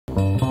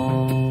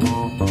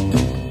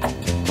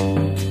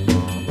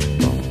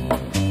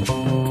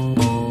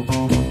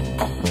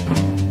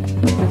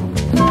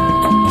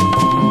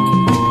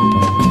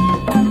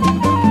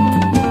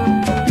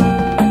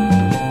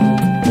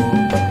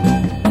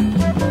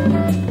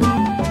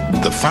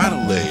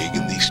final leg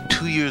in these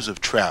 2 years of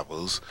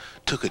travels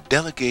took a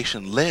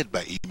delegation led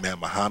by Imam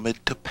Muhammad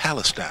to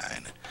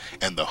Palestine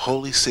and the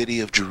holy city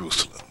of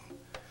Jerusalem.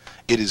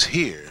 It is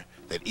here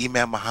that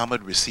Imam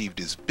Muhammad received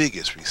his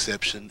biggest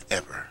reception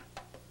ever.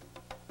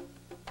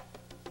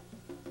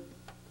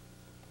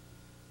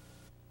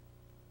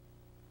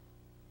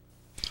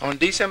 On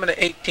December the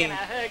 18th,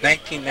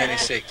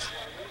 1996,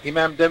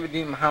 Imam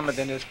W.D. Mohammed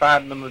and his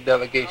 5-member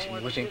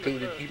delegation, which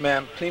included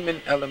Imam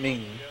Clement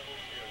El-Amin,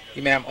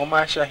 Imam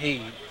Omar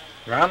Shaheed,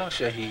 Ronald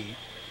Shaheed,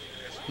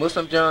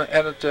 Muslim Journal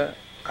editor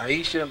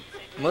Aisha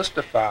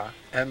Mustafa,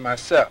 and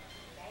myself,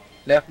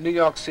 left New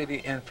York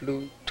City and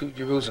flew to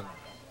Jerusalem.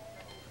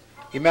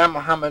 Imam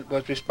Muhammad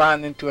was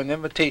responding to an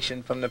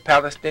invitation from the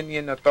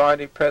Palestinian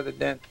Authority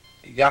President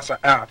Yasser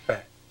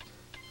Arafat.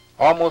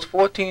 Almost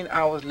 14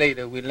 hours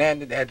later, we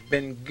landed at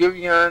Ben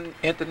Gurion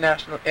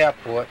International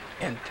Airport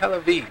in Tel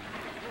Aviv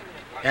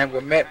and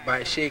were met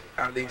by Sheikh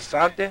Ali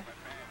Sadeh,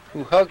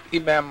 who hugged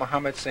Imam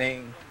Muhammad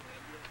saying,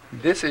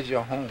 "This is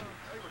your home,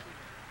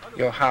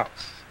 your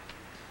house,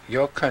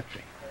 your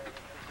country."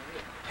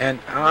 And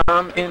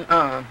arm in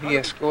arm, he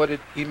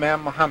escorted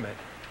Imam Muhammad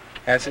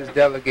as his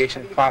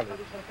delegation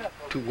followed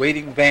to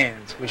waiting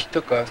vans which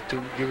took us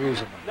to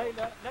Jerusalem.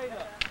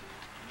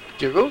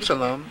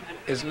 Jerusalem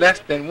is less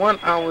than 1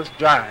 hour's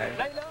drive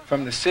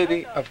from the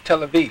city of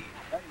Tel Aviv,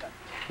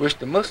 which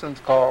the Muslims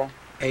call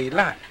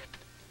Eilat,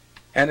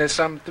 and is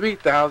some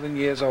 3,000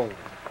 years old.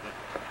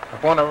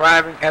 Upon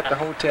arriving at the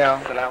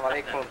hotel,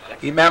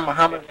 Imam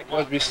Muhammad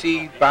was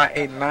received by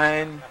a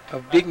line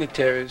of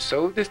dignitaries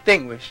so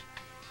distinguished,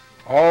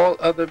 all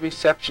other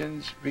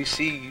receptions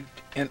received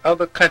in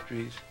other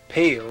countries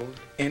paled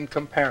in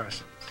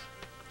comparisons.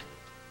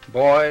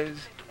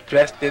 Boys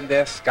dressed in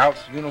their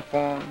scouts'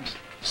 uniforms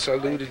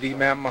saluted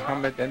Imam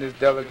Muhammad and his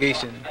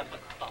delegation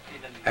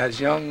as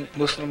young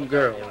Muslim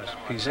girls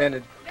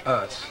presented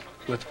us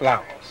with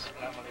flowers.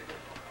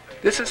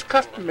 This is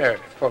customary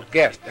for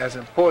guests as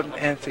important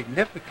and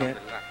significant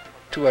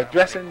to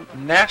addressing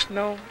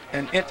national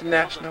and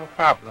international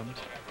problems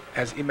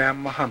as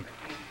Imam Muhammad.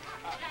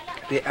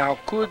 The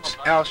Al-Quds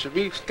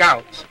Al-Sharif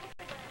Scouts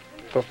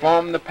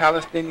performed the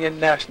Palestinian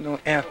national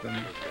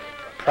anthem,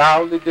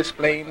 proudly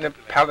displaying the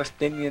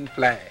Palestinian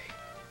flag.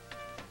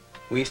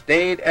 We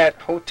stayed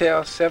at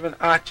Hotel 7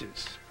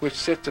 Arches, which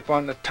sits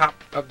upon the top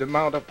of the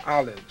Mount of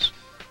Olives,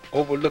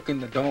 overlooking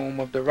the Dome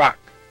of the Rock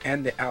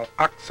and the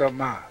Al-Aqsa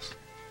Mosque.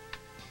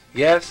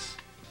 Yes,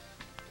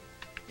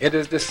 it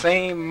is the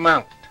same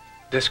mount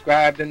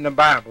described in the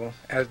Bible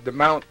as the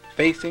mount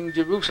facing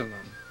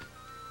Jerusalem,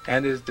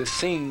 and is the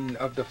scene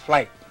of the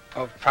flight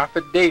of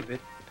Prophet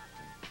David,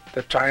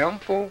 the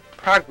triumphal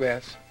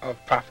progress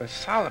of Prophet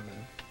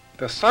Solomon,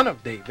 the son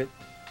of David,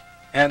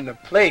 and the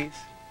place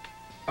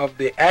of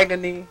the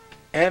agony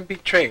and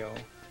betrayal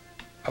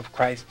of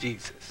Christ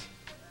Jesus.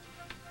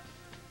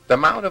 The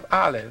Mount of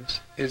Olives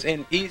is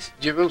in East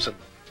Jerusalem,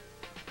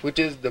 which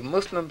is the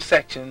Muslim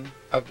section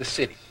of the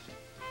city.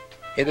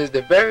 It is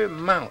the very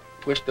mount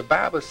which the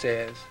Bible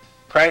says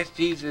Christ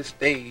Jesus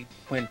stayed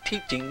when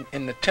teaching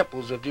in the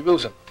temples of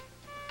Jerusalem.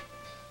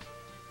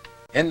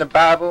 In the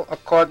Bible,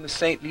 according to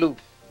St. Luke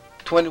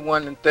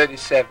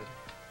 21:37,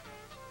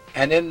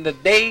 and in the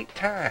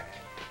daytime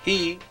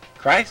he,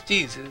 Christ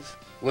Jesus,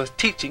 was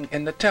teaching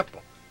in the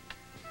temple,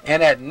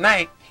 and at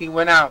night he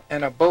went out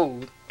and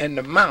abode in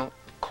the mount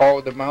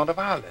called the Mount of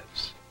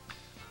Olives.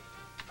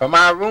 From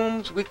our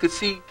rooms we could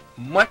see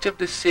much of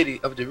the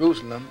city of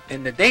Jerusalem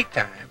in the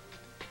daytime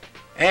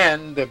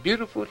and the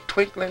beautiful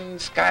twinkling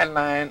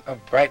skyline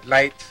of bright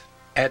lights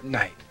at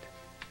night.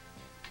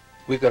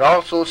 We could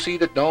also see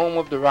the Dome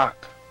of the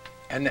Rock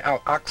and the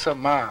Al-Aqsa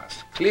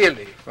Mosque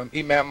clearly from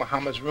Imam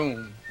Muhammad's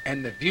room,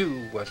 and the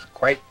view was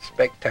quite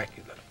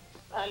spectacular.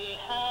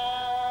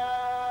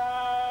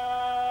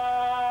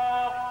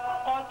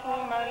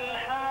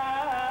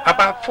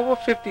 About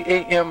 4:50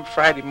 a.m.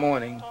 Friday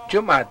morning,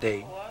 Jummah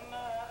Day,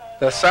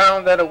 the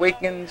sound that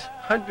awakens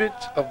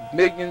hundreds of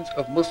millions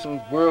of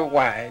Muslims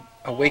worldwide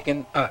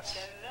awakened us.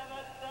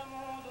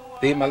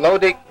 The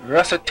melodic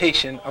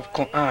recitation of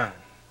Quran,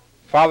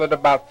 followed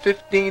about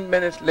 15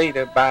 minutes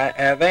later by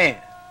Adhan.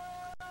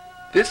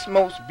 This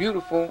most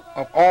beautiful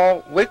of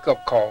all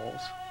wake-up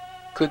calls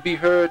could be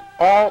heard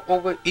all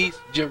over East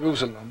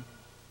Jerusalem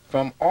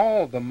from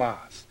all the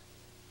mosques,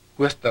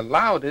 with the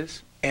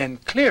loudest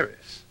and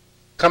clearest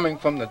coming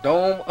from the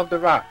Dome of the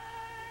Rock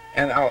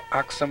and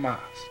Al-Aqsa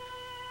Mosque.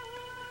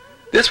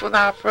 This was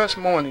our first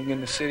morning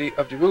in the city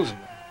of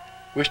Jerusalem,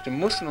 which the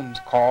Muslims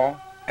call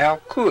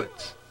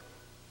Al-Quds,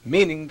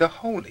 meaning the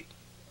holy.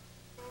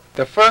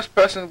 The first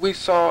person we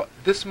saw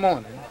this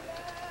morning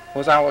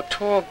was our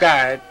tour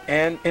guide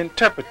and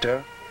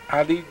interpreter,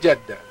 Ali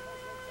Jeddah.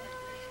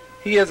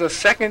 He is a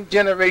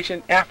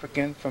second-generation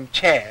African from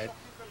Chad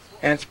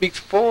and speaks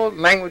 4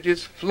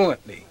 languages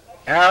fluently: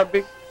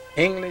 Arabic,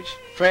 English,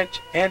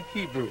 French, and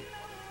Hebrew.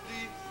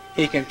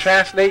 He can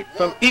translate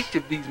from each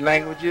of these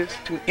languages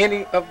to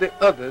any of the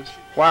others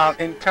while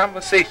in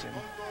conversation,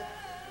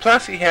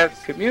 plus he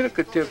has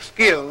communicative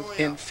skills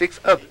in 6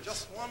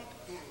 others.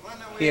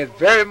 He is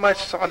very much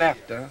sought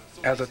after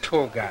as a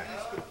tour guide.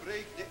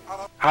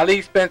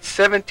 Ali spent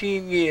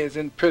 17 years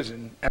in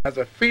prison as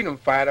a freedom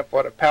fighter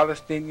for the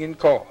Palestinian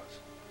cause.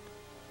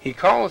 He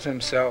calls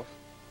himself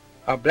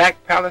a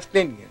black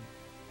Palestinian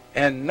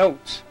and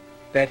notes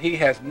that he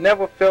has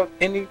never felt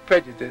any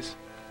prejudice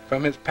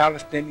from his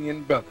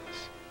Palestinian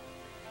brothers.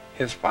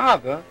 His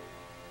father,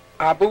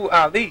 Abu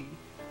Ali,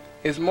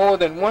 is more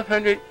than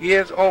 100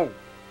 years old.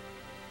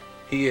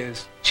 He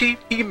is chief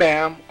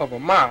imam of a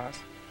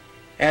mosque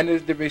and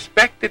is the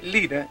respected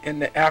leader in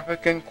the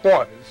African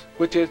quarters,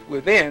 which is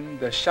within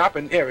the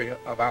shopping area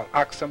of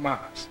Al-Aqsa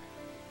Mosque.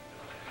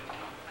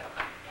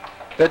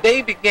 The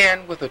day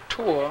began with a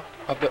tour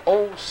of the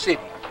old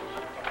city,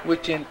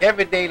 which in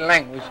everyday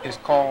language is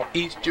called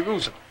East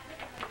Jerusalem.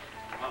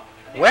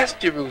 West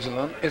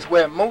Jerusalem is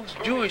where most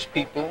Jewish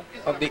people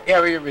of the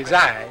area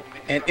reside,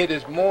 and it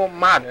is more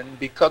modern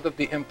because of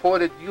the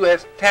imported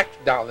U.S. tax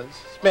dollars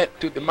spent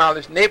to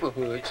demolish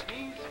neighborhoods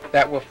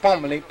that were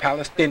formerly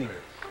Palestinian.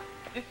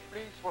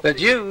 The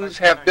Jews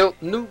have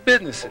built new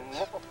businesses,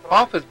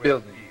 office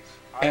buildings,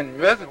 and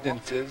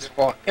residences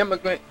for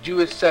immigrant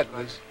Jewish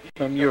settlers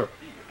from Europe.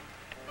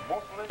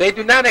 They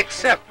do not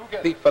accept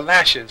the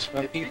Falashas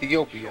from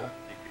Ethiopia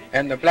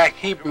and the black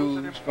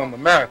Hebrews from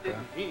America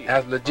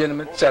as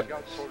legitimate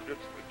settlers.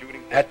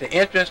 At the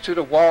entrance to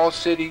the walled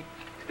city,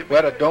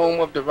 where the Dome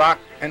of the Rock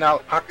and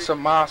Al-Aqsa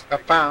Mosque are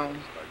found,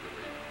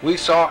 we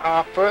saw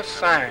our first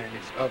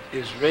signs of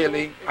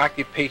Israeli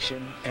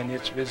occupation and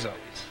its results.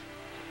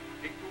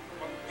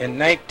 In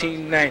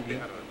 1990,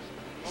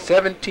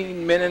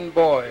 17 men and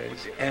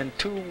boys and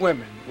 2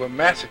 women were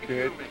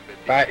massacred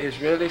by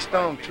Israeli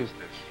stormtroopers.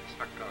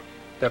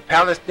 The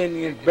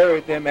Palestinians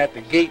buried them at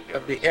the gate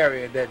of the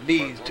area that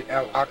leads to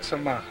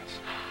Al-Aqsa Mosque.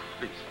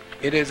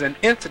 It is an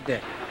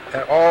incident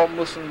that all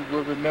Muslims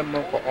will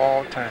remember for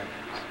all times.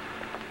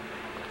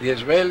 The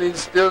Israelis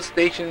still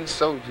stationed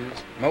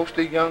soldiers,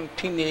 mostly young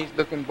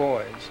teenage-looking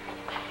boys,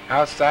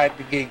 outside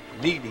the gate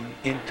leading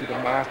into the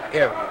mosque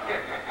area,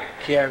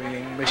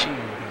 carrying machine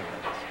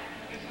guns.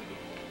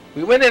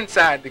 We went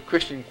inside the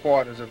Christian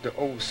quarters of the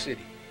old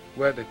city,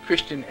 where the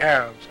Christian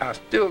Arabs are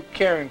still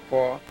caring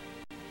for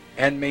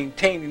and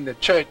maintaining the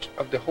Church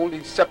of the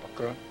Holy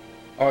Sepulchre,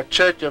 or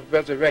Church of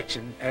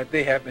Resurrection, as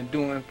they have been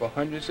doing for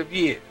hundreds of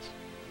years.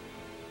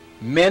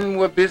 Men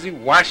were busy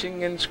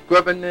washing and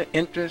scrubbing the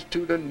entrance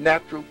to the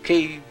natural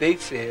cave they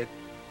said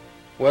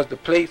was the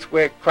place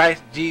where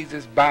Christ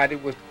Jesus' body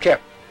was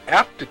kept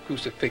after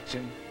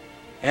crucifixion,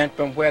 and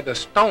from where the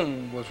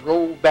stone was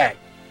rolled back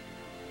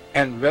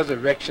and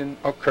resurrection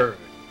occurred.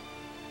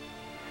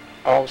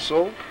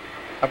 Also,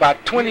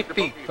 about 20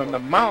 feet from the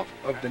mouth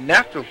of the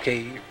natural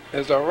cave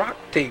is a rock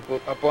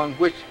table upon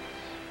which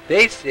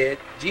they said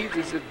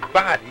Jesus'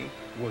 body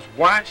was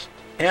washed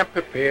and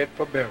prepared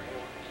for burial.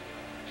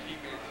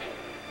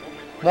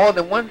 More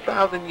than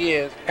 1,000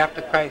 years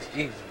after Christ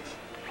Jesus,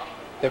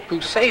 the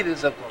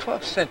Crusaders of the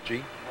 12th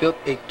century built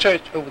a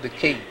church over the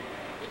cave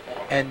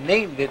and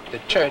named it the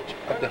Church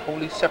of the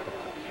Holy Sepulchre.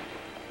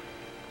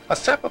 A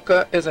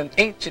sepulchre is an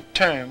ancient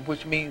term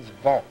which means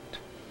vault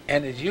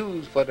and is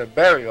used for the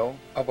burial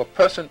of a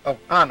person of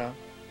honor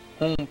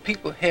whom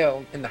people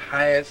held in the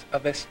highest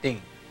of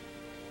esteem.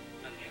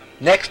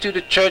 Next to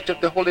the Church of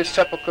the Holy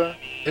Sepulchre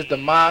is the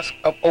Mosque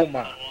of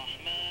Omar.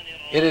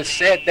 It is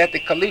said that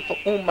the Caliph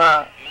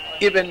Umar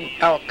ibn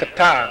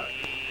al-Khattab,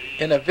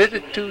 in a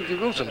visit to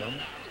Jerusalem,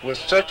 was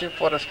searching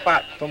for the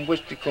spot from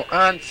which the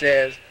Quran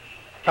says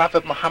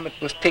Prophet Muhammad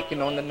was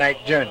taken on the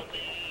night journey.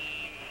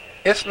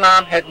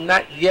 Islam had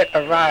not yet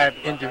arrived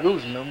in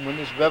Jerusalem when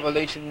this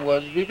revelation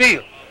was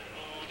revealed.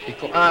 The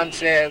Quran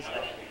says,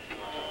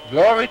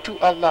 "Glory to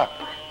Allah,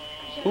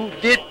 who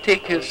did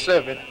take his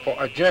servant for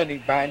a journey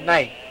by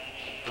night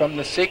from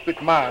the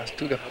sacred mosque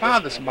to the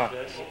farthest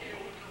mosque,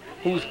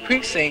 whose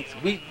precincts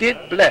we did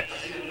bless,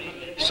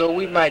 so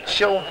we might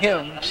show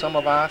him some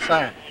of our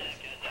signs.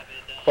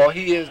 For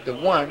he is the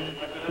one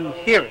who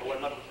heareth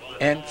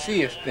and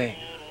seeth things."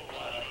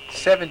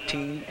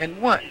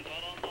 17:1.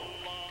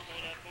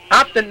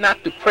 Opting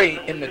not to pray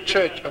in the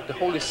Church of the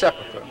Holy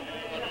Sepulchre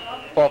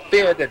for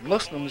fear that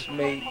Muslims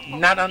may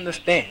not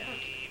understand,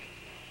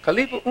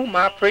 Khalifa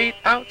Umar prayed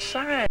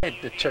outside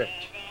the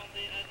church,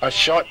 a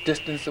short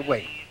distance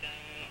away.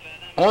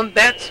 On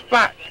that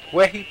spot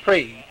where he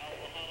prayed,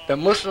 the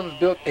Muslims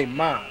built a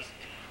mosque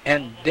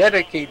and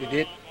dedicated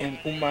it in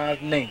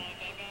Umar's name.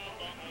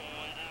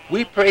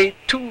 We prayed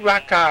 2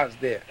 rakahs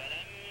there,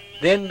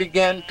 then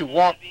began to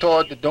walk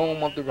toward the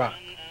Dome of the Rock.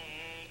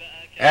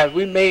 As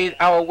we made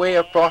our way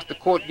across the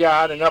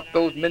courtyard and up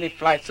those many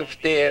flights of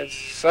stairs,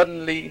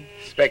 suddenly,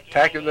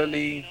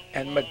 spectacularly,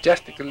 and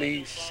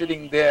majestically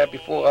sitting there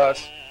before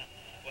us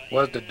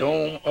was the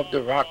Dome of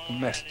the Rock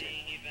Masjid.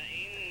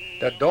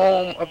 The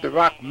Dome of the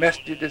Rock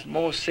Masjid is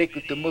more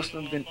sacred to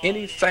Muslims than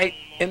any site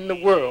in the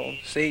world,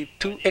 save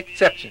 2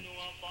 exceptions: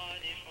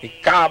 the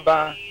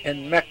Kaaba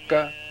in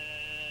Mecca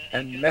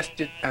and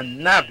Masjid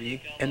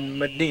an-Nabi in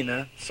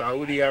Medina,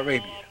 Saudi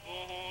Arabia.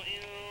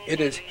 It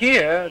is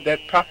here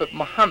that Prophet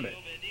Muhammad,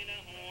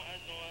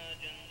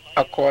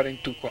 according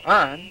to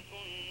Quran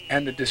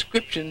and the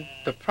description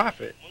the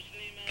prophet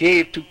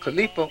gave to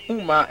Khalifa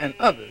Umar and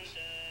others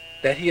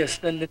that he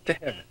ascended to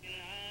heaven.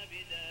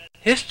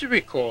 History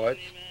records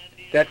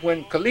that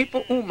when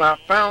Khalifa Umar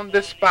found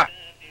this spot,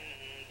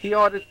 he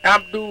ordered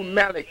Abdul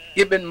Malik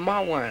ibn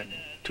Marwan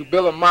to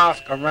build a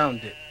mosque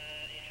around it.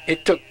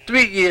 It took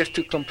 3 years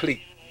to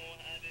complete.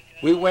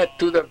 We went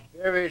to the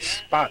very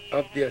spot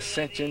of the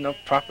ascension of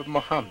Prophet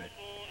Muhammad,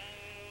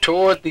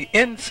 toward the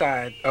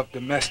inside of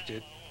the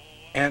masjid,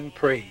 and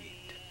prayed.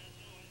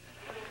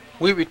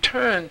 We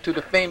returned to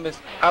the famous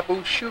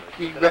Abu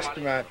Shukri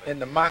restaurant in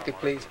the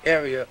marketplace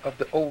area of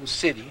the old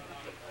city,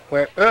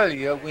 where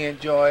earlier we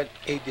enjoyed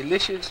a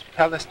delicious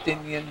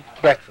Palestinian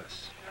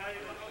breakfast.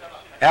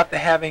 After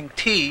having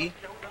tea,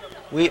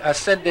 we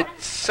ascended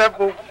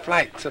several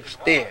flights of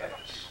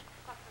stairs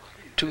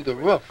to the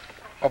roof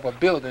of a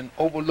building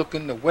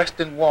overlooking the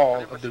western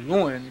wall of the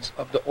ruins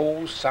of the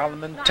old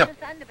Solomon Temple.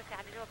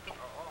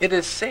 It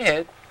is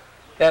said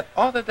that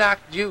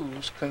Orthodox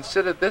Jews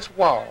consider this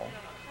wall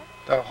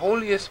the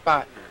holiest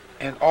spot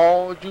in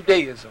all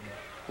Judaism,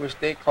 which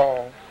they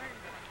call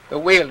the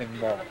Wailing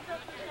Wall.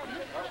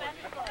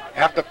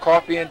 After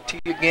coffee and tea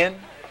again,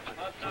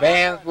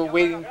 vans were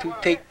waiting to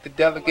take the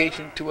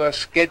delegation to a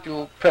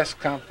scheduled press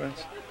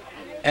conference,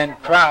 and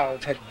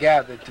crowds had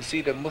gathered to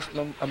see the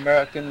Muslim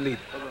American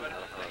leader.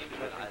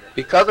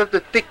 Because of the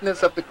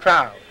thickness of the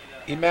crowd,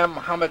 Imam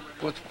Muhammad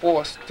was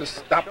forced to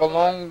stop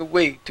along the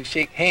way to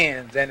shake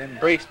hands and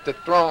embrace the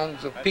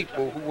throngs of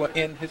people who were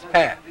in his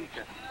path.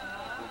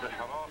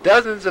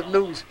 Dozens of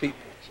news people,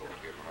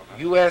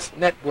 U.S.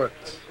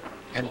 networks,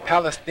 and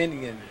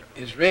Palestinian,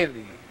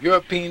 Israeli,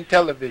 European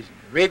television,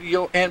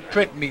 radio, and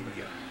print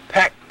media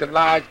packed the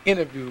large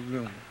interview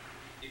room.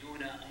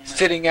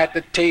 Sitting at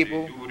the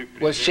table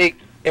was Sheikh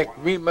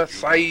Ekrima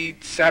Saeed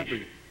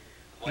Sabri,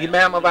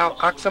 Imam of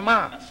Al-Aqsa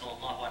Mosque,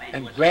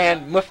 and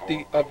Grand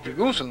Mufti of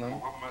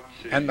Jerusalem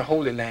and the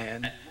Holy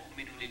Land,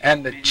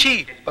 and the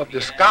chief of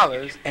the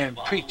Scholars and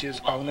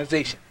Preachers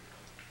Organization.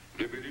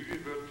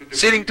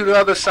 Sitting to the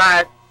other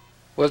side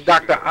was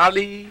Dr.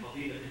 Ali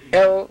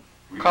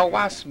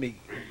El-Kawasmi,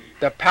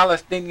 the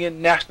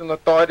Palestinian National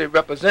Authority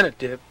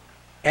representative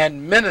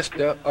and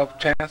Minister of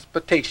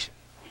Transportation.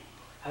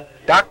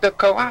 Dr.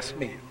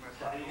 Kawasmi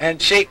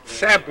and Sheikh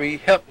Sabri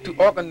helped to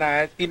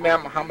organize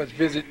Imam Muhammad's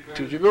visit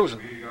to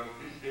Jerusalem.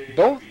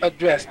 Both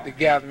addressed the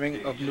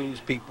gathering of news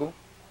people,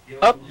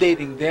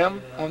 updating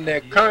them on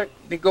their current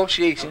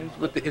negotiations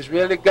with the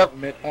Israeli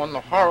government on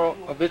the horror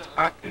of its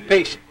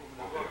occupation,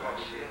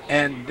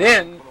 and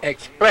then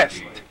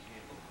expressed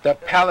the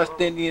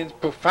Palestinians'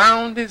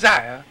 profound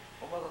desire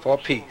for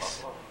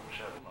peace.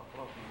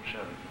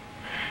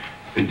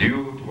 Due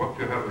to what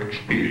you have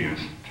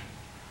experienced,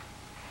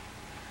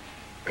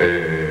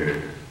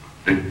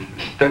 the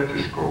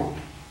status quo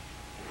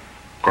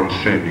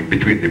concerning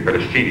between the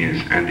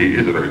Palestinians and the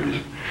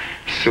Israelis.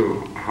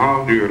 So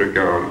how do you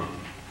regard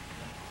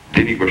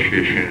the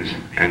negotiations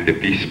and the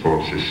peace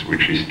process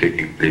which is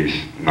taking place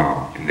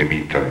now in the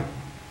meantime?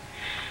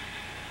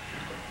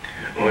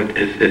 Well,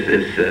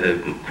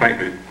 it's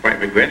quite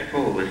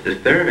regretful. It's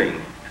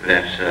disturbing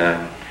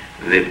that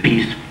the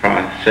peace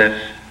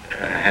process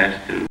has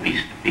to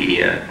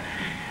be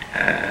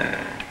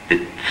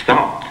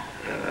stopped.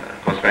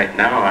 Because right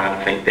now I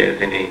don't think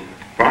there's any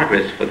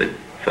progress for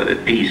the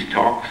peace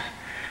talks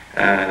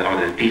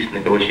or the peace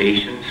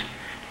negotiations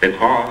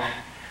because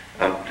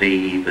of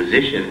the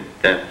position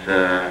that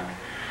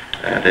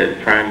the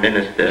Prime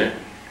Minister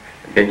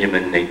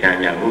Benjamin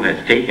Netanyahu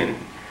has taken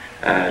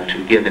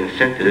to give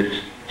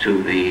incentives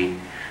to the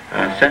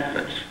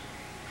settlers.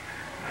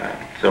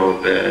 So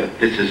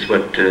this is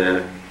what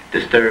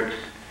disturbs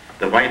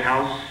the White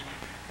House,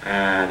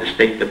 the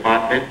State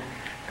Department,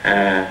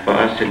 for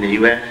us in the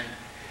U.S.,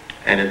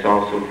 and it's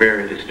also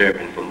very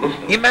disturbing for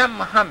Muslims. Imam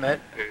Muhammad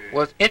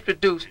was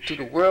introduced to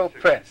the world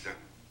press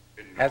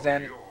as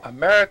an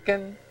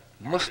American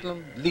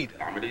Muslim leader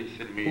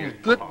whose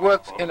good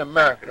works in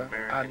America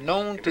are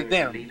known to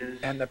them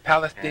and the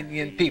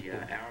Palestinian people,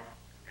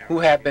 who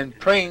have been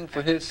praying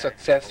for his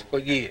success for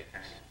years.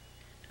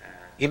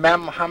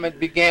 Imam Muhammad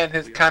began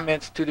his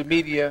comments to the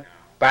media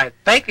by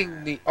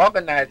thanking the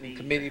organizing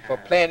committee for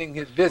planning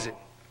his visit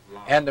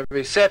and the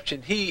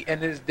reception he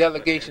and his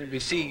delegation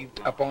received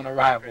upon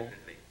arrival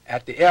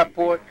at the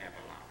airport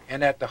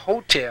and at the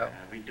hotel,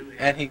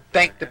 and he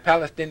thanked the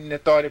Palestinian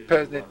Authority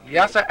President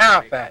Yasser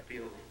Arafat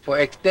for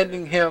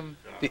extending him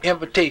the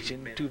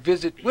invitation to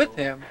visit with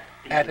him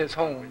at his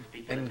home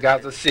in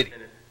Gaza City.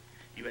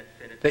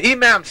 The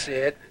Imam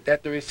said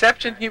that the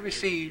reception he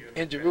received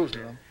in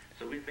Jerusalem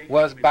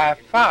was by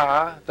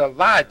far the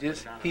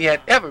largest he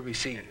had ever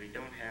received.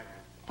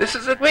 This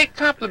is a great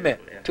compliment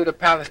to the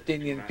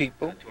Palestinian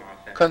people,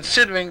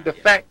 considering the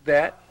fact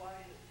that,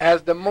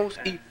 as the most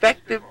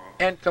effective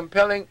and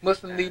compelling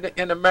Muslim leader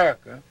in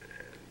America,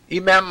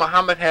 Imam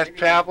Muhammad has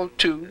traveled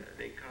to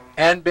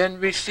and been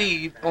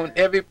received on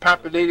every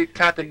populated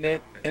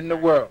continent in the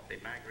world.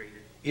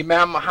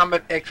 Imam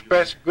Muhammad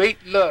expressed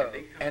great love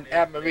and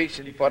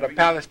admiration for the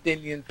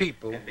Palestinian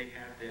people,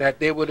 that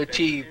they would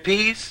achieve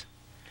peace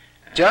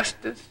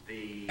justice,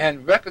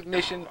 and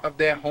recognition of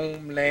their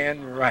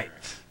homeland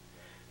rights.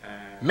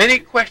 Many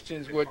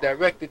questions were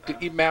directed to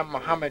Imam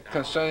Muhammad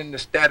concerning the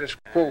status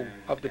quo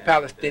of the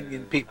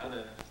Palestinian people.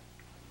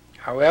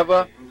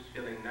 However,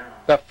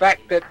 the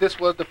fact that this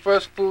was the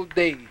first full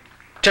day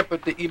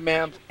tempered the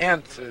Imam's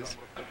answers,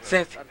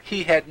 since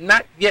he had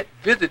not yet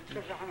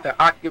visited the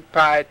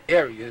occupied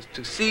areas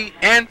to see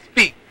and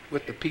speak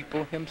with the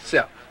people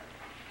himself.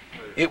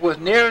 It was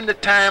nearing the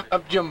time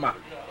of Jummah.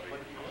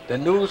 The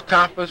news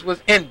conference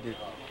was ended,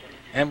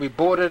 and we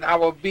boarded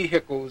our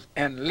vehicles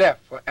and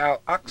left for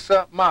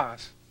Al-Aqsa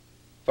Mosque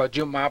for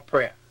Jummah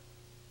prayer.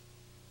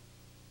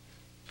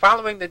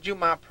 Following the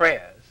Jummah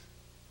prayers,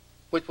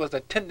 which was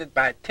attended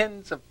by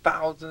tens of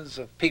thousands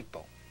of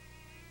people,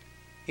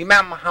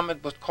 Imam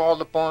Muhammad was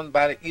called upon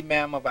by the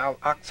Imam of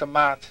Al-Aqsa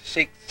Mosque,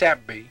 Sheikh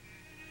Sabri,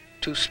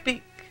 to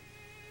speak.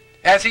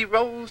 As he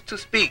rose to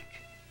speak,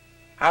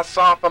 I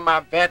saw from my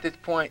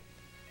vantage point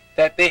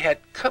that they had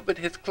covered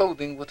his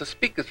clothing with a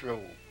speaker's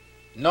robe,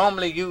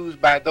 normally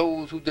used by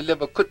those who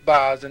deliver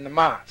khutbahs in the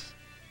mosque.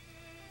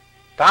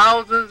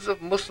 Thousands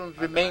of Muslims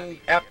remained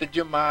after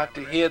Jummah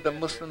to hear the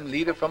Muslim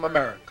leader from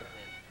America.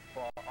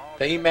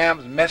 The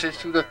Imam's message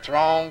to the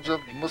throngs of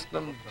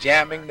Muslims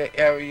jamming the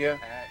area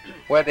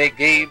where they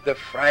gave the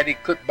Friday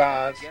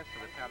khutbahs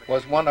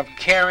was one of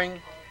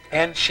caring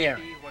and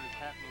sharing.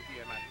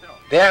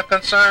 Their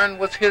concern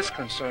was his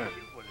concern.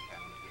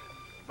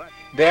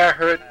 Their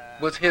hurt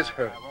was his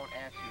hurt.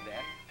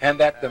 And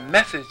that the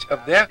message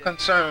of their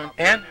concern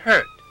and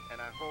hurt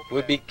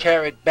would be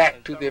carried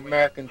back to the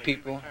American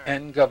people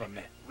and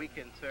government.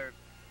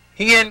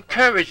 He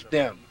encouraged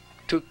them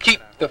to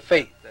keep the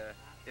faith,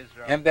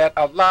 and that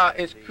Allah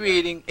is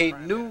creating a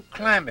new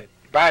climate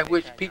by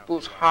which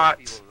people's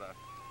hearts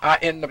are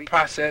in the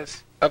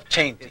process of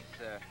changing.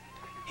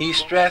 He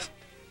stressed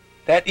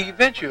that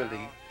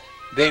eventually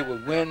they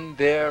will win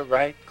their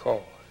right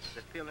cause.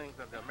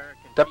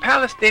 The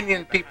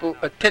Palestinian people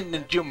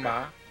attending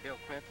Jummah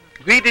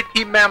greeted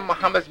Imam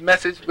Muhammad's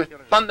message with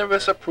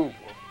thunderous approval.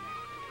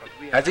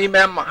 As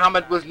Imam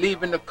Muhammad was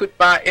leaving the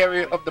khutbah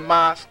area of the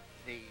mosque,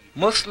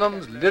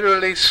 Muslims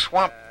literally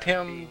swamped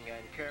him,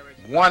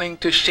 wanting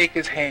to shake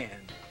his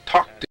hand,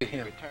 talk to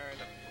him,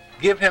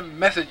 give him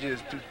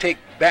messages to take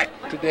back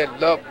to their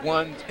loved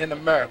ones in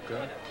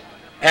America,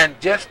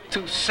 and just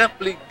to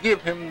simply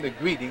give him the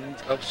greetings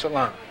of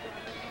salam.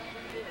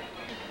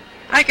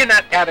 I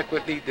cannot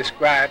adequately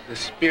describe the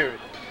spirit,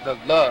 the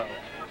love,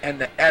 and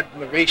the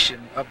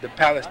admiration of the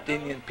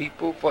Palestinian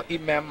people for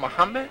Imam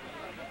Muhammad,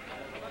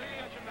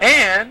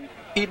 and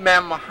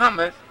Imam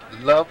Muhammad's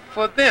love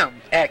for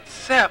them,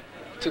 except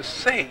to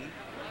say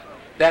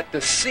that the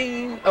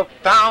scene of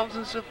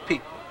thousands of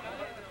people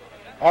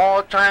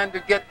all trying to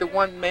get to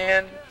one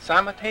man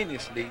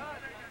simultaneously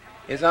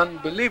is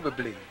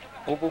unbelievably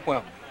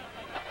overwhelming.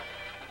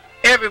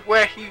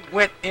 Everywhere he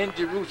went in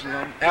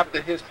Jerusalem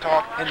after his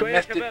talk in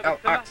Masjid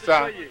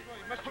al-Aqsa,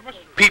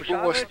 people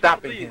were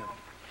stopping him,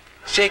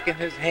 shaking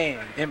his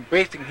hand,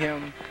 embracing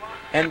him,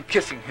 and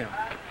kissing him.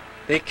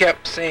 They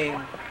kept saying,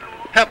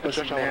 "Help us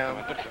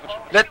now,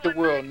 let the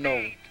world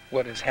know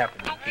what is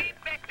happening here."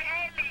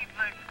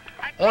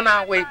 On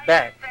our way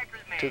back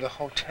to the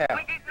hotel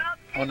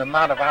on the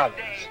Mount of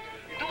Olives,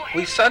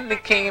 we suddenly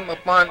came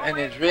upon an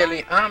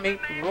Israeli army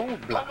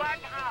roadblock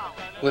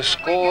with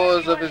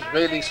scores of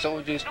Israeli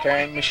soldiers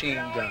carrying machine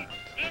guns.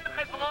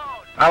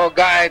 Our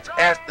guides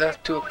asked us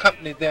to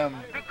accompany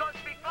them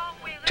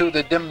to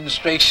the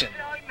demonstration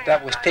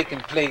that was taking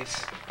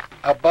place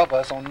above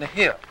us on the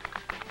hill.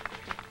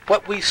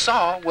 What we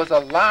saw was a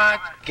large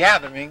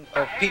gathering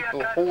of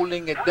people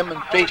holding a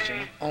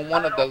demonstration on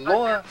one of the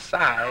lower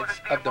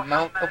sides of the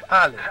Mount of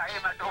Olives.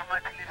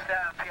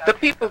 The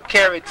people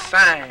carried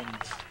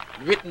signs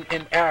written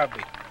in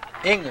Arabic,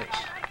 English,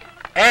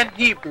 and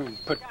Hebrew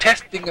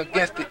protesting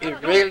against the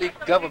Israeli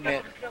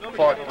government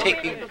for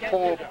taking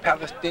poor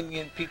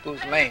Palestinian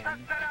people's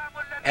land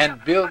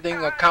and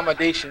building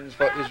accommodations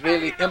for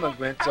Israeli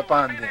immigrants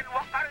upon them.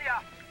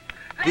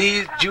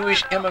 These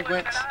Jewish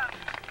immigrants,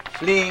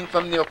 fleeing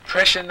from the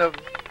oppression of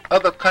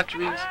other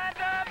countries,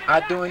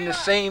 are doing the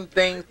same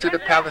things to the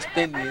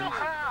Palestinians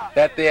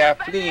that they are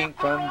fleeing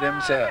from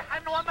themselves.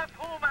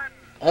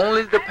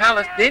 Only the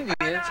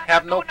Palestinians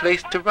have no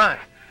place to run.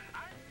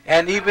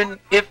 And even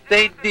if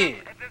they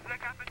did,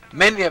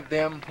 many of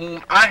them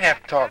whom I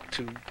have talked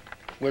to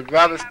would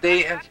rather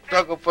stay and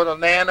struggle for the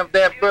land of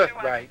their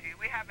birthright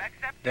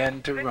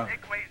than to run.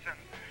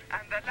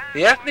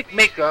 The ethnic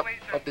makeup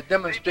of the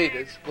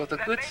demonstrators was a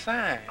good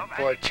sign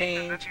for a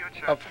change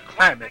of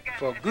climate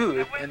for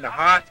good in the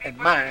hearts and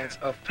minds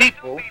of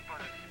people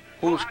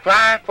whose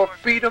cry for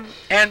freedom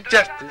and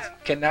justice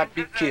cannot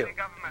be killed.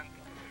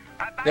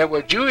 There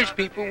were Jewish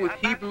people with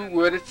Hebrew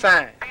worded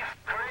signs,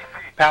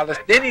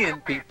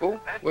 Palestinian people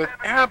with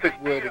Arabic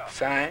worded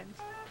signs,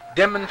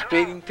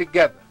 demonstrating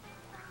together,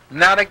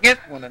 not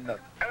against one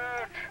another.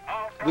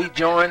 We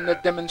joined the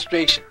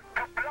demonstration.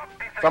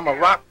 From a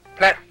rock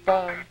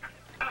platform,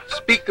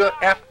 speaker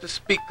after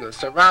speaker,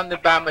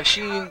 surrounded by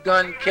machine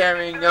gun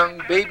carrying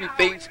young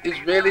baby-faced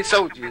Israeli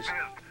soldiers,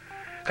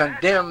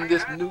 condemned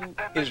this new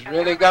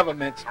Israeli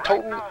government's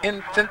total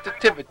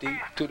insensitivity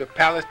to the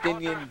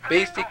Palestinian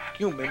basic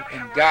human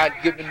and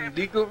God-given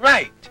legal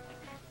right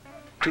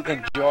to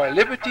enjoy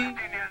liberty,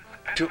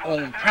 to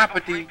own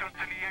property,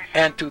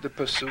 and to the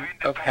pursuit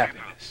of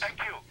happiness.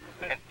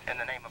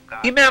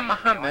 Imam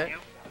Muhammad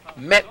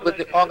met with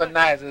the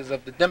organizers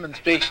of the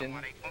demonstration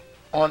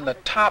on the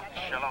top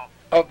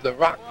of the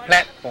rock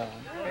platform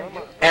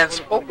and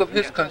spoke of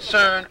his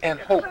concern and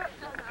hope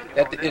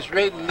that the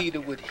Israeli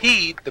leader would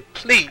heed the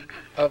plea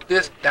of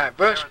this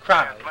diverse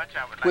crowd,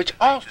 which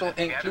also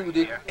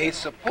included a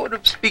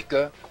supportive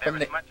speaker from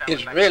the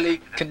Israeli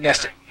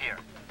Knesset.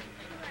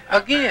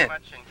 Again,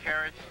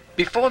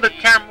 before the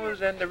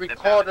cameras and the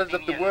recorders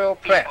of the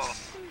world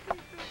press,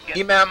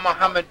 Imam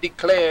Muhammad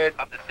declared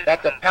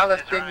that the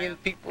Palestinian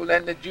people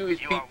and the Jewish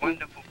people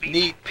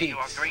need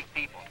peace,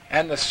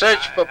 and the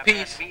search for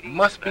peace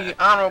must be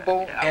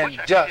honorable and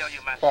just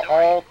for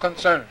all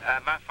concerned.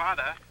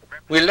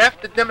 We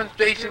left the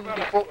demonstration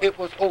before it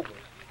was over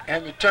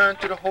and returned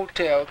to the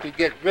hotel to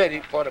get ready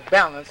for the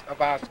balance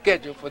of our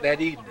schedule for that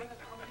evening.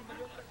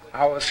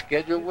 Our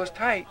schedule was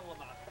tight,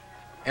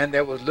 and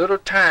there was little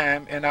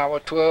time in our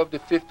 12 to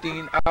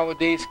 15-hour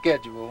day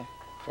schedule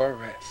for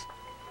rest.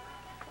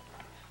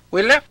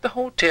 We left the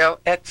hotel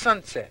at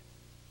sunset,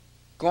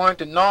 going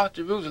to North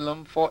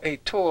Jerusalem for a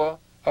tour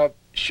of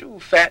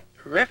Shufat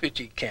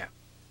refugee camp.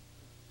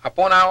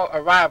 Upon our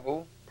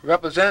arrival,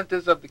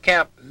 representatives of the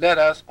camp led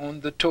us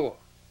on the tour.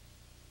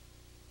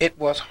 It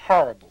was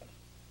horrible.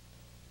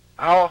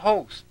 Our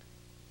hosts,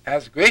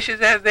 as gracious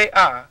as they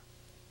are,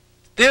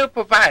 still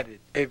provided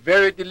a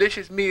very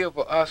delicious meal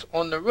for us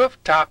on the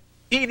rooftop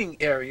eating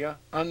area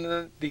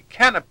under the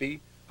canopy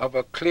of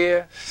a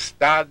clear,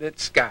 starlit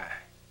sky.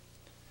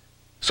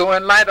 So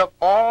in light of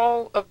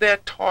all of their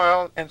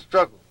toil and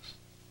struggles,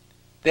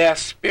 their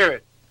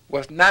spirit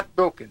was not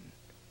broken,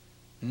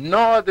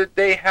 nor did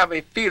they have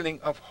a feeling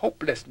of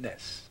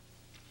hopelessness.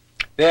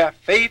 Their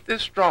faith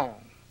is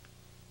strong,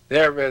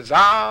 their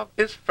resolve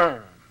is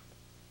firm,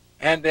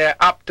 and their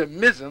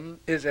optimism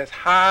is as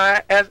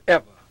high as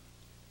ever.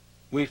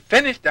 We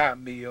finished our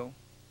meal,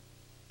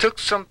 took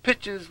some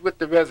pictures with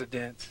the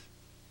residents,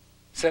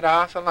 said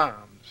our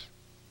salams,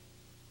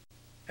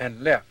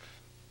 and left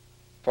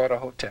for the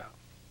hotel.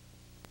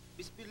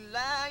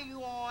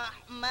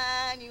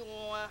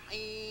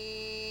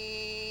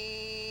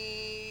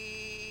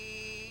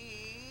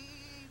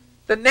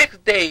 The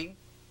next day,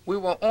 we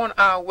were on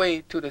our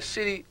way to the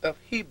city of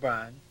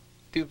Hebron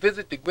to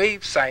visit the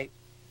grave site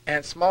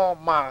and small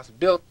mosque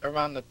built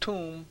around the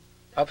tomb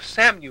of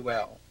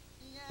Samuel,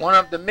 one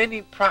of the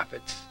many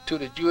prophets to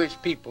the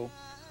Jewish people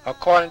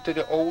according to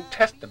the Old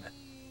Testament.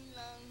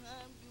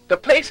 The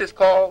place is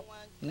called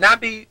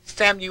Nabi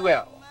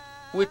Samuel,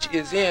 which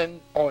is in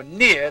or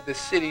near the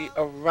city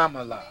of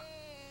Ramallah.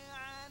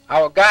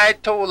 Our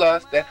guide told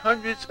us that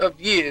hundreds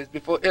of years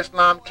before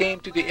Islam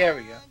came to the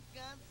area,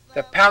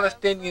 the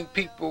Palestinian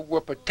people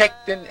were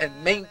protecting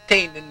and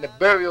maintaining the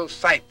burial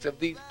sites of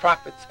these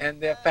prophets and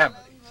their families.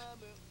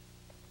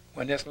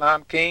 When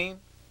Islam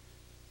came,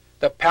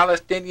 the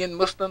Palestinian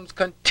Muslims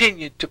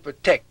continued to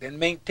protect and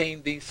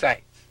maintain these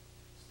sites.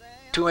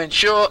 To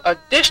ensure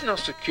additional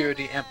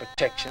security and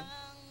protection,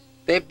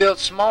 they built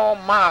small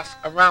mosques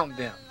around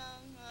them.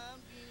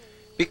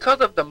 Because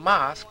of the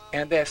mosque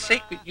and their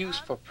sacred use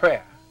for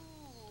prayer,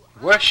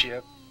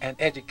 worship, and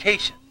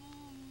education,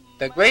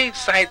 the grave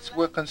sites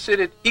were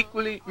considered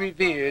equally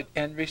revered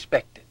and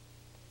respected.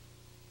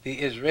 The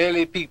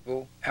Israeli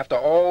people, after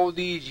all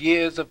these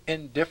years of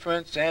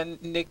indifference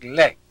and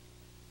neglect,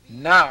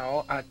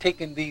 now are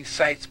taking these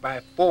sites by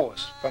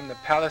force from the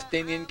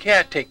Palestinian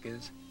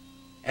caretakers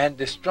and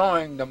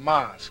destroying the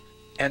mosque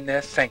and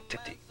their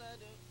sanctity.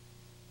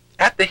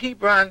 At the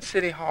Hebron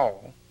City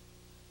Hall,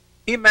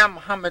 Imam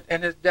Muhammad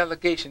and his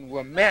delegation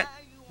were met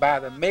by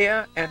the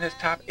mayor and his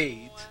top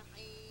aides,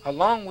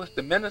 along with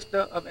the Minister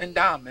of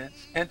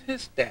Endowments and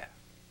his staff.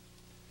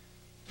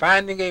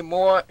 Finding a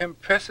more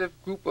impressive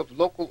group of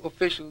local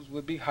officials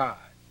would be hard.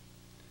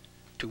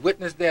 To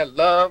witness their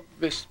love,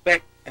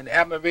 respect, and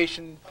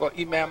admiration for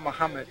Imam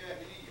Muhammad,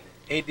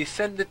 a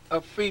descendant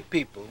of free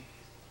people,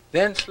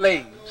 then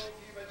slaves,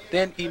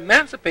 then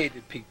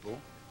emancipated people,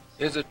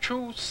 is a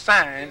true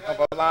sign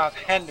of Allah's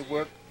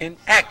handiwork in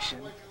action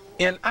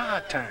in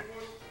our time.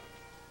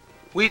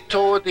 We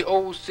toured the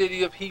old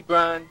city of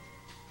Hebron,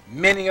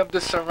 many of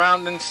the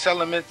surrounding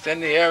settlements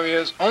and the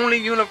area's only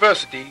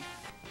university,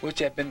 which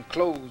had been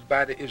closed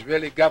by the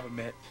Israeli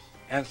government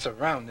and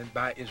surrounded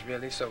by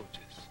Israeli soldiers.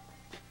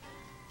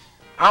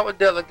 Our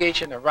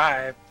delegation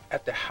arrived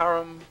at the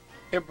Haram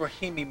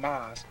Ibrahimi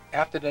Mosque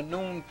after the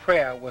noon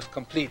prayer was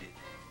completed,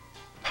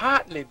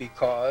 partly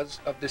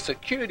because of the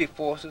security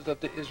forces of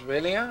the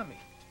Israeli army.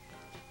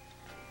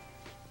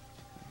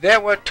 There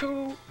were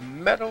 2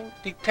 metal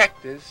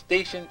detectors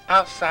stationed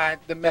outside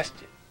the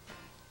masjid,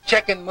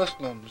 checking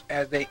Muslims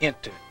as they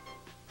entered.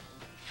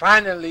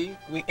 Finally,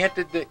 we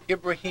entered the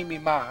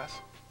Ibrahimi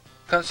Mosque,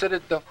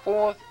 considered the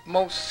 4th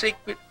most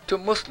sacred to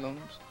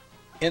Muslims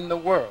in the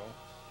world,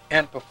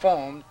 and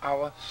performed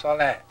our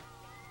salat.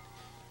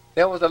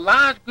 There was a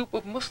large group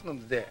of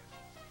Muslims there,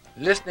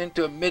 listening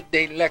to a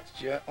midday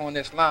lecture on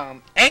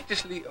Islam,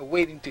 anxiously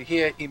awaiting to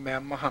hear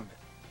Imam Muhammad.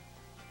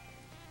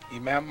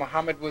 Imam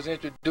Muhammad was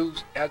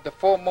introduced as the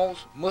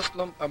foremost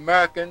Muslim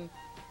American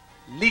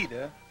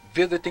leader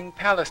visiting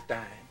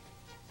Palestine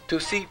to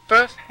see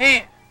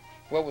firsthand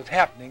what was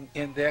happening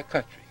in their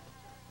country.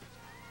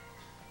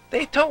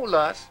 They told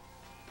us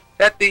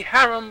that the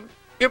Haram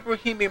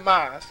Ibrahimi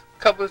Mosque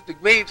covers the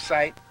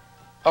gravesite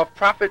of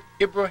Prophet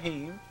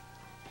Ibrahim,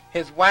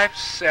 his wife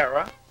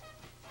Sarah,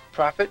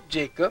 Prophet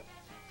Jacob,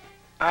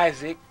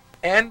 Isaac,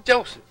 and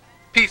Joseph,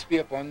 peace be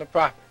upon the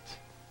prophets.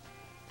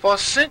 For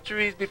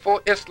centuries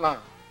before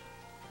Islam,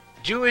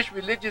 Jewish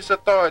religious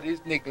authorities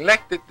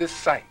neglected this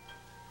site.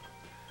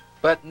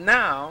 But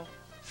now,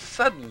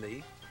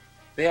 suddenly,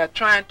 they are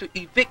trying to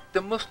evict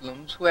the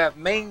Muslims who have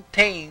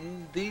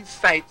maintained these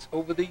sites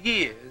over the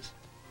years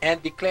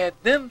and declared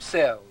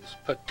themselves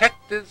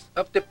protectors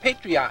of the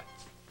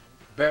patriarchs'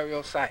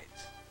 burial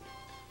sites.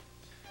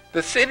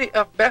 The city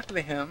of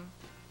Bethlehem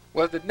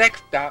was the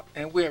next stop,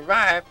 and we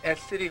arrived at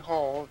City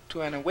Hall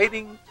to an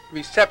awaiting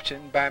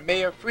reception by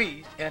Mayor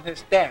Freeze and his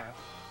staff,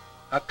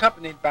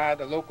 accompanied by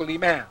the local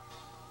imam.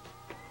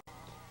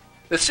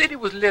 The city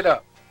was lit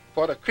up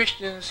for the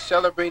Christians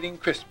celebrating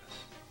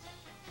Christmas.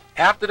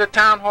 After the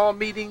town hall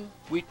meeting,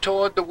 we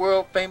toured the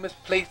world-famous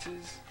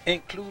places,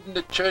 including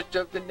the Church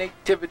of the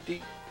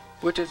Nativity,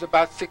 which is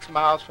about 6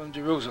 miles from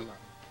Jerusalem.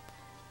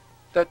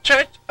 The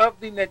Church of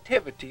the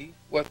Nativity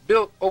was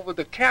built over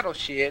the cattle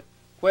shed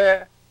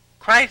where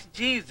Christ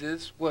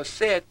Jesus was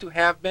said to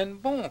have been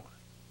born.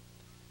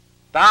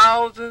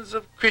 Thousands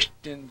of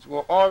Christians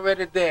were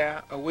already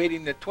there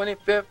awaiting the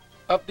 25th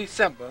of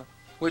December,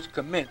 which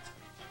commenced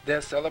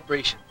their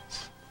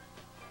celebrations.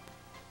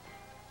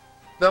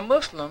 The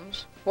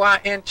Muslims who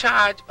are in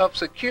charge of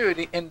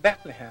security in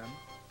Bethlehem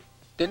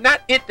did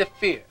not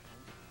interfere,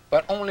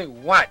 but only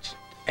watched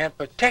and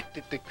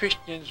protected the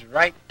Christians'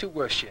 right to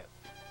worship.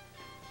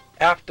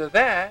 After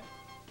that,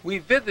 we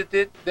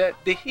visited the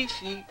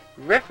Dehishi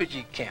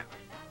refugee camp,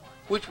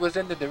 which was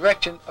in the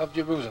direction of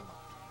Jerusalem.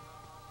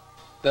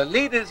 The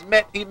leaders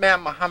met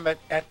Imam Muhammad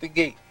at the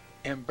gate,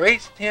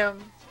 embraced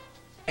him,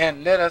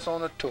 and led us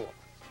on a tour.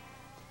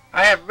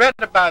 I have read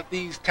about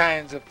these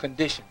kinds of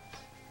conditions,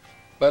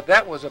 but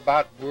that was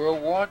about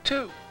World War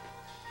II,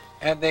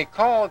 and they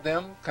called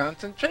them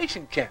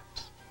concentration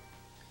camps.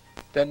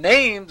 The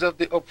names of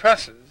the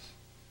oppressors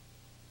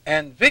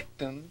and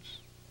victims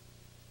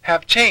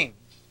have changed,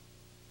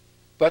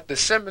 but the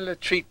similar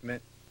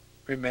treatment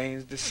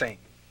remains the same.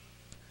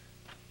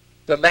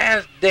 The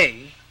last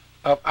day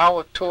of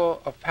our tour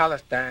of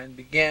Palestine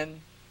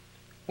began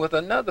with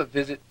another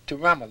visit to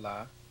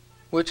Ramallah,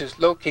 which is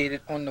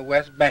located on the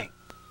West Bank.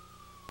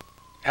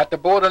 At the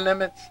border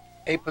limits,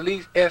 a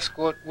police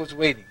escort was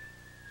waiting.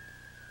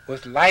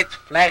 With lights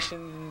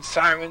flashing and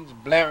sirens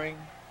blaring,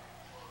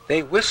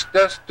 they whisked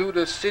us through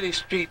the city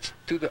streets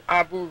to the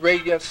Abu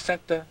Raya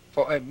Center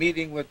for a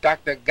meeting with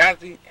Dr.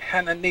 Ghazi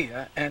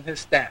Hanania and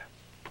his staff.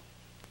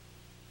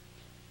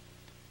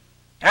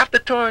 After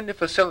touring the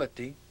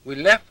facility, we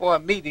left for a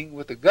meeting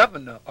with the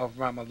governor of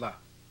Ramallah.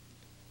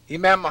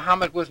 Imam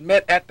Muhammad was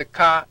met at the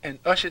car and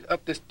ushered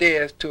up the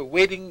stairs to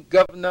awaiting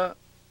Governor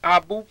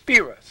Abu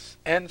Firas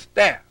and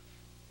staff.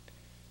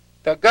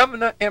 The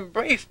governor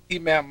embraced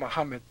Imam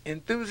Muhammad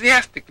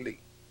enthusiastically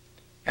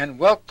and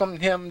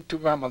welcomed him to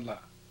Ramallah.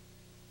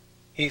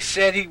 He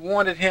said he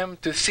wanted him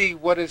to see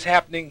what is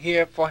happening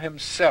here for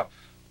himself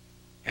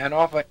and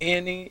offer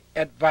any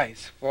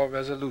advice for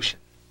resolution.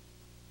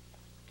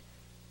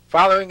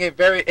 Following a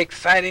very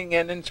exciting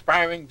and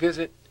inspiring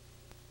visit,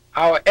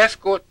 our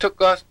escort took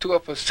us to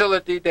a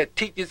facility that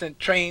teaches and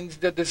trains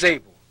the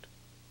disabled.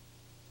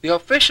 The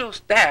official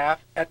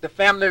staff at the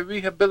Family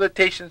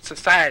Rehabilitation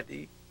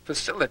Society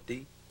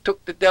facility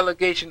took the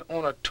delegation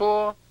on a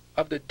tour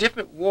of the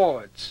different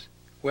wards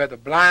where the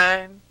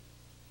blind,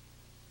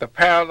 the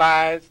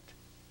paralyzed,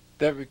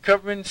 the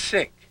recovering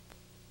sick,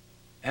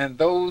 and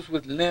those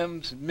with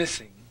limbs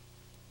missing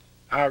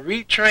are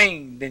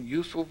retrained in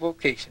useful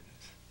vocations.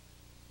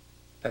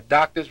 The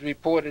doctors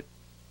reported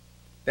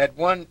that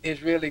one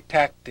Israeli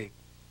tactic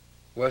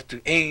was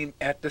to aim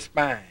at the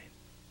spine.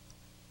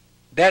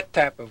 That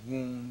type of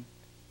wound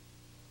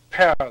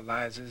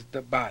paralyzes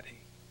the body.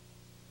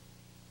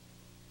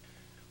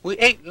 We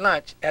ate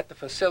lunch at the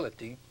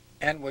facility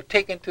and were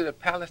taken to the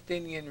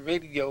Palestinian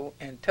radio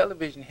and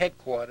television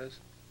headquarters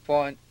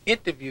for an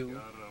interview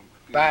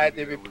by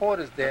the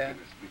reporters there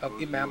of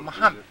Imam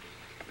Muhammad.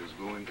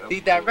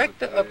 The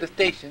director of the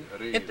station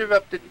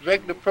interrupted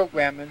regular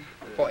programming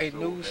for a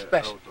news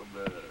special.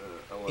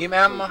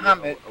 Imam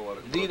Muhammad,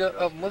 leader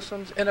of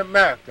Muslims in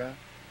America,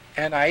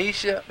 and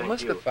Aisha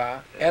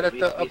Mustafa,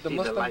 editor of the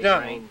Muslim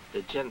Journal,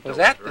 was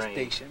at the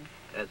station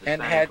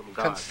and had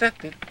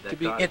consented to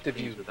be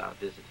interviewed.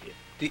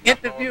 The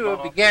interviewer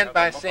began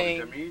by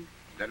saying,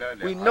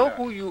 "We know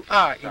who you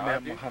are,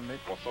 Imam Muhammad.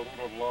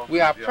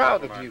 We are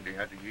proud of you.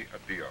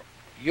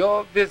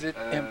 Your visit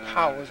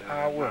empowers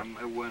our work.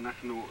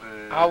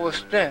 Our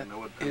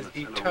strength is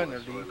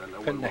eternally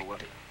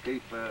connected."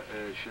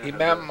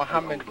 Imam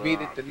Muhammad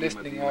greeted the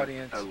listening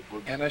audience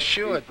and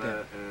assured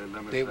them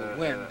they would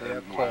win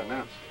their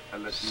cause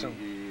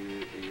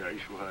soon.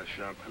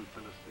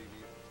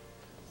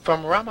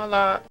 From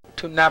Ramallah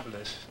to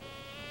Nablus,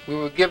 we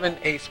were given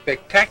a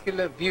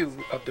spectacular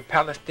view of the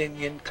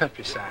Palestinian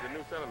countryside.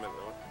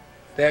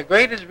 Their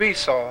greatest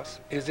resource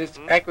is its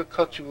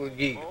agricultural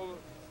yield.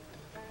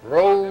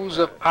 Rows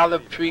of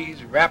olive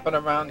trees wrapping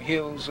around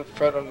hills of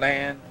fertile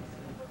land,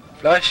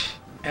 lush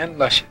and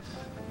luscious.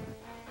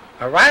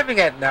 Arriving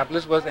at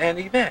Nablus was an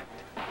event.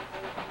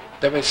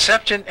 The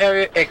reception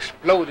area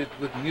exploded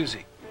with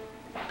music,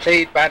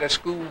 played by the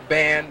school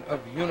band of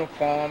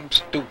uniformed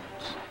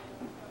students.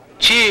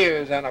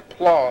 Cheers and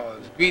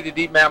applause greeted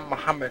Imam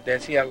Muhammad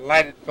as he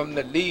alighted from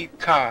the lead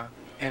car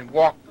and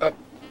walked up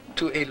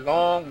to a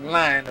long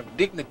line of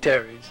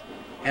dignitaries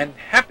and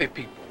happy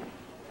people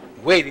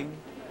waiting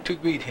to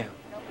greet him.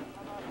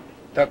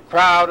 The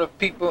crowd of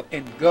people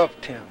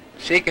engulfed him,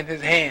 shaking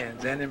his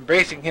hands and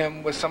embracing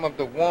him with some of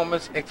the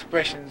warmest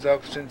expressions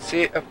of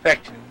sincere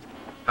affection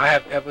I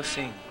have ever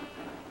seen.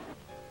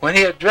 When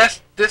he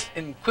addressed this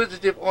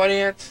inquisitive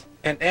audience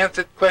and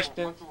answered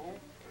questions,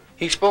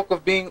 he spoke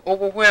of being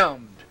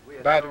overwhelmed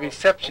by the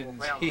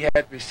receptions he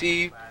had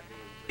received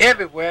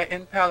everywhere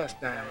in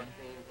Palestine,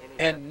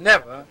 and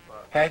never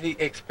had he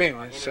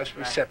experienced such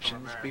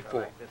receptions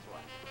before.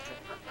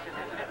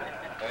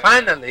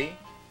 Finally,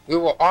 we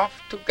were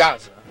off to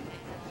Gaza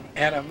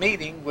and a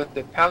meeting with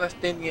the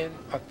Palestinian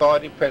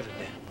Authority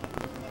President.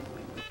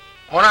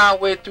 On our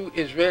way through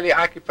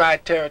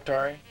Israeli-occupied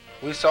territory,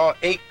 we saw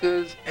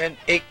acres and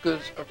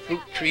acres of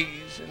fruit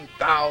trees and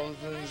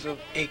thousands of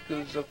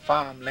acres of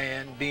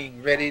farmland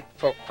being readied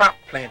for crop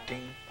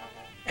planting,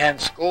 and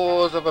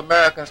scores of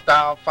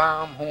American-style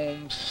farm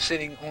homes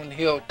sitting on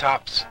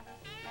hilltops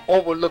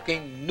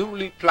overlooking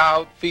newly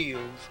plowed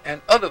fields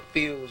and other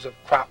fields of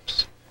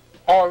crops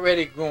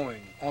already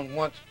growing on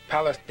once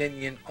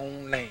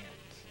Palestinian-owned lands.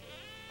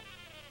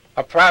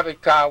 A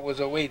private car was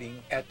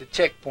awaiting at the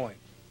checkpoint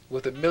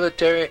with a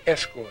military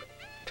escort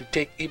to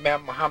take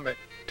Imam Muhammad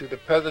to the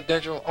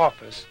presidential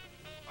office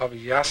of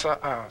Yasser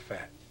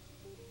Arafat.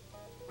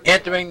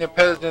 Entering the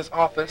president's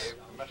office,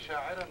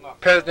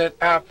 President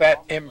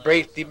Arafat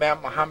embraced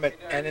Imam Muhammad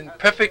and in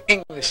perfect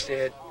English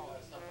said,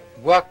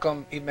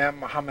 "Welcome, Imam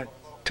Muhammad,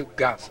 to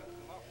Gaza."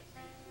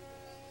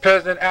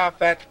 President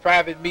Arafat's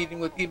private meeting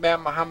with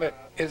Imam Muhammad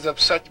is of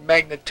such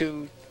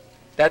magnitude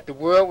that the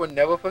world will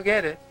never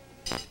forget it.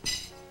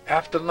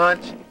 After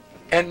lunch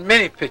and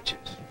many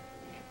pictures,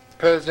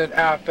 President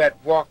Arafat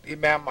walked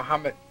Imam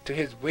Muhammad to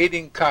his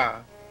waiting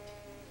car,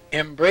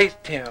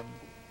 embraced him,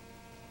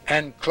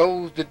 and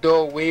closed the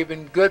door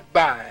waving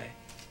goodbye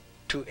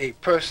to a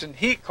person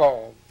he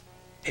called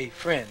a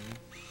friend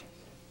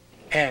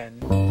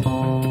and